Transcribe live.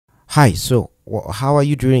Hi, so how are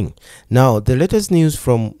you doing? Now, the latest news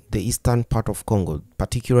from the eastern part of Congo,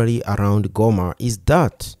 particularly around Goma, is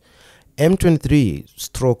that M23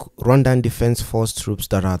 stroke Rwandan Defense Force troops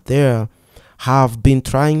that are there have been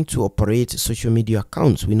trying to operate social media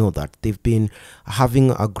accounts. We know that they've been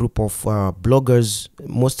having a group of bloggers,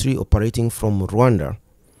 mostly operating from Rwanda,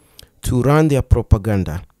 to run their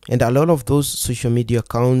propaganda. And a lot of those social media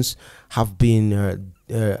accounts have been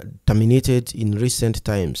terminated in recent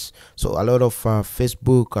times. So a lot of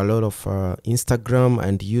Facebook, a lot of Instagram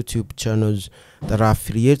and YouTube channels that are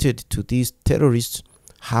affiliated to these terrorists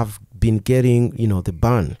have been getting, the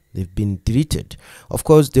ban. They've been deleted. Of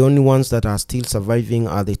course, the only ones that are still surviving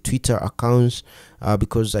are the Twitter accounts,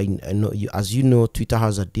 because I know, as you know, Twitter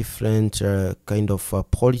has a different kind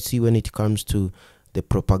of policy when it comes to the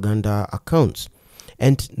propaganda accounts.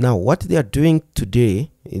 And now what they are doing today,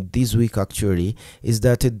 this week actually, is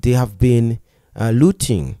that they have been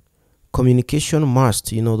looting communication masts,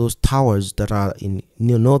 those towers that are in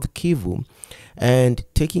North Kivu, and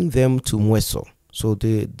taking them to Mweso. So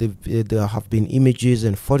there have been images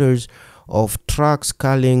and photos of trucks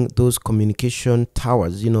carrying those communication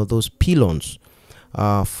towers, those pylons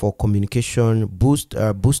for communication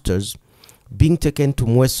boosters, being taken to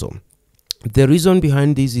Mweso. The reason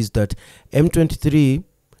behind this is that M23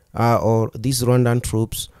 or these Rwandan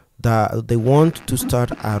troops, that they want to start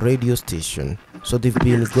a radio station. So they've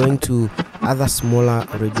been going to other smaller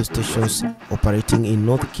radio stations operating in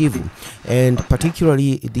North Kivu, and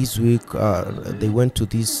particularly this week they went to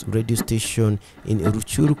this radio station in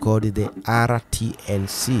Rutshuru called the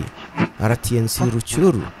RTNC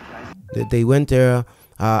Rutshuru. They went there.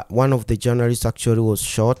 One of the journalists actually was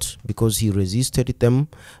shot because he resisted them.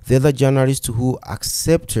 The other journalists who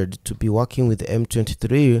accepted to be working with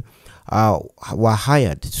M23 were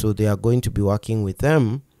hired, so they are going to be working with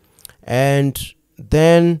them, and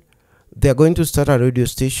then they are going to start a radio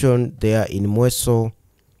station there in Mweso,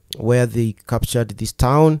 where they captured this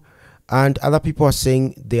town. And other people are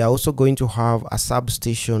saying they are also going to have a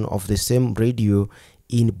substation of the same radio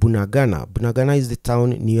in Bunagana. Bunagana is the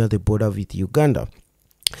town near the border with Uganda.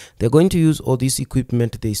 They're going to use all this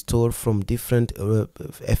equipment they stole from different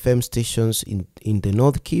FM stations in the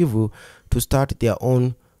North Kivu to start their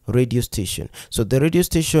own radio station. So the radio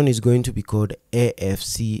station is going to be called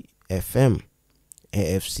AFC FM.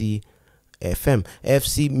 AFC FM.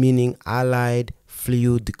 AFC meaning Allied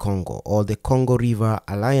Fluid Congo, or the Congo River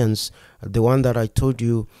Alliance. The one that I told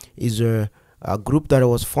you is a group that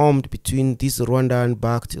was formed between these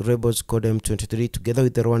Rwandan-backed rebels called M23 together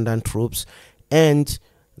with the Rwandan troops and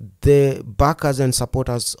the backers and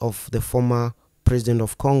supporters of the former president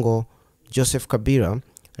of Congo, Joseph Kabila,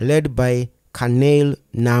 led by Colonel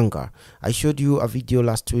Nanga. I showed you a video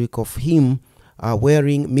last week of him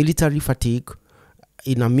wearing military fatigue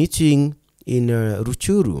in a meeting in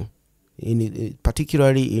Rutshuru,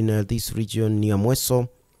 particularly in this region near Mweso.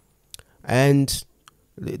 And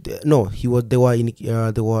they were in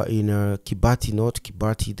Kibati, not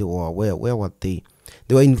Kibati. They were where were they?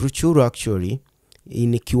 They were in Rutshuru actually.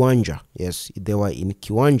 In Kiwanja, yes, they were in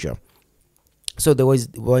Kiwanja. So they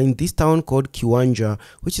were in this town called Kiwanja,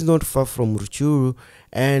 which is not far from Rutshuru,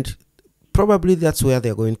 and probably that's where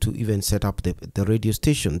they're going to even set up the radio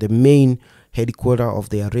station, the main headquarters of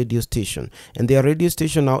their radio station. And their radio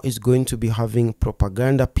station now is going to be having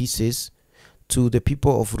propaganda pieces to the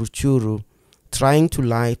people of Rutshuru, trying to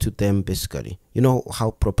lie to them, basically. You know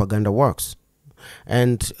how propaganda works.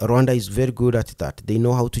 And Rwanda is very good at that. They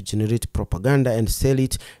know how to generate propaganda and sell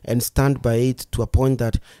it and stand by it to a point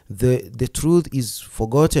that the truth is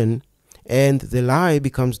forgotten and the lie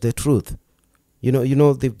becomes the truth. You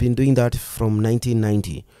know they've been doing that from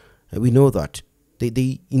 1990. We know that.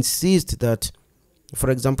 They insist that, for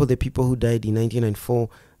example, the people who died in 1994,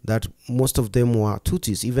 that most of them were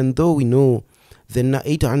Tutsis, even though we know the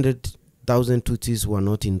 800,000 Tutsis were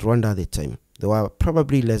not in Rwanda at the time. There were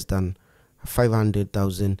probably less than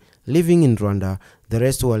 500,000 living in Rwanda. The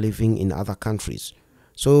rest were living in other countries.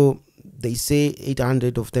 So they say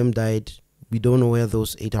 800 of them died. We don't know where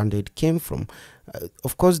those 800 came from.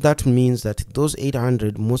 Of course, that means that those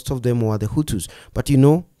 800, most of them were the Hutus. But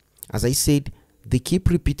as I said, they keep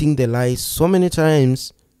repeating the lie so many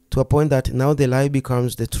times to a point that now the lie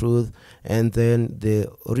becomes the truth, and then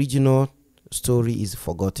the original story is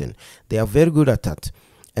forgotten. They are very good at that.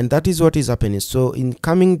 And that is what is happening. So in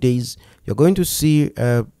coming days, you're going to see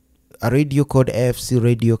a radio called AFC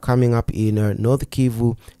Radio coming up in North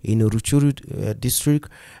Kivu, in Rutshuru district.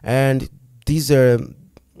 And these are,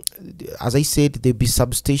 as I said, there'll be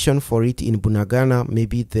substation for it in Bunagana,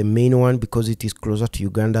 maybe the main one because it is closer to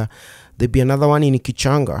Uganda. There'll be another one in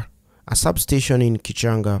Kichanga, a substation in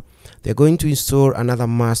Kichanga. They're going to install another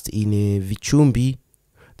mast in Vichumbi.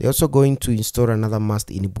 They're also going to install another mast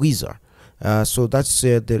in Bwiza. So that's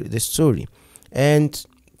the story. And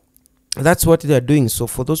that's what they're doing. So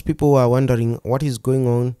for those people who are wondering what is going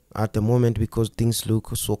on at the moment because things look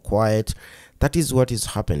so quiet, that is what is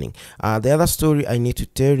happening. The other story I need to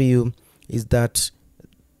tell you is that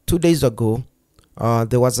 2 days ago,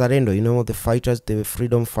 the Wazalendo, the fighters, the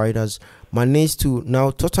freedom fighters, managed to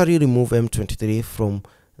now totally remove M23 from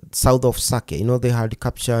south of Sake. They had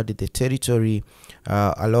captured the territory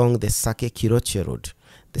along the Sake-Kiroche Road.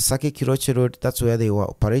 The Sake-Kiroche Road, that's where they were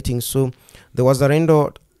operating. So the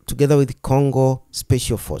Wazalendo, together with the Congo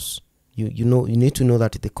Special Force, you need to know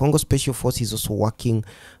that the Congo Special Force is also working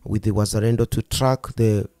with the Wazalendo to track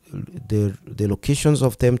the locations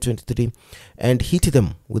of the M23 and hit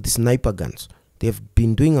them with the sniper guns. They've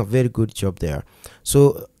been doing a very good job there.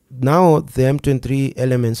 So now the M23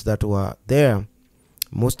 elements that were there,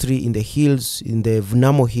 mostly in the hills, in the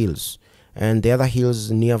Vunamo Hills, and the other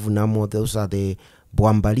hills near Vunamo, those are the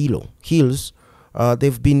Bwambalilo Hills,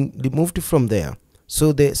 they've been removed from there.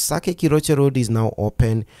 So the Sake-Kiroche Road is now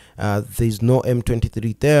open. There's no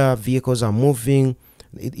M23 there. Vehicles are moving.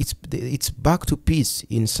 It's back to peace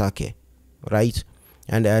in Sake, right?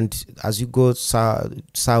 And as you go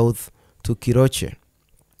south to Kiroche,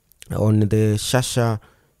 on the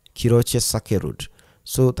Shasha-Kiroche Sake Road.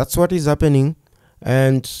 So that's what is happening.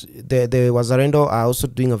 And the Wazalendo are also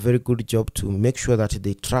doing a very good job to make sure that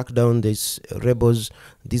they track down these rebels,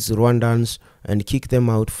 these Rwandans, and kick them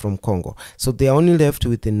out from Congo. So they are only left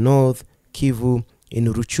with the North Kivu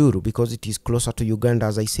in Ruchuru because it is closer to Uganda,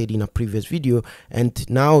 as I said in a previous video. And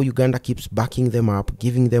now Uganda keeps backing them up,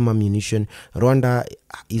 giving them ammunition. Rwanda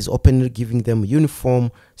is openly giving them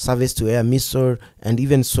uniform, service to air missile, and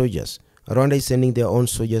even soldiers. Rwanda is sending their own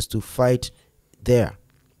soldiers to fight there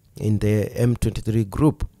in the M23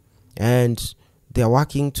 group, and they are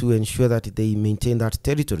working to ensure that they maintain that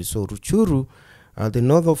territory. So Ruchuru, the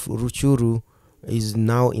north of Ruchuru, is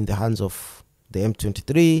now in the hands of the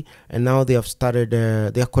M23, and now they have started,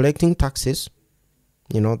 they are collecting taxes.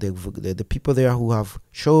 The people there who have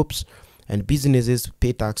shops and businesses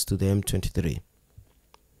pay tax to the M23.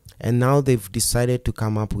 And now they've decided to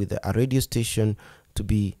come up with a radio station to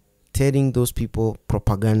be telling those people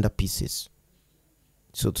propaganda pieces.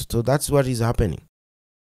 So that's what is happening.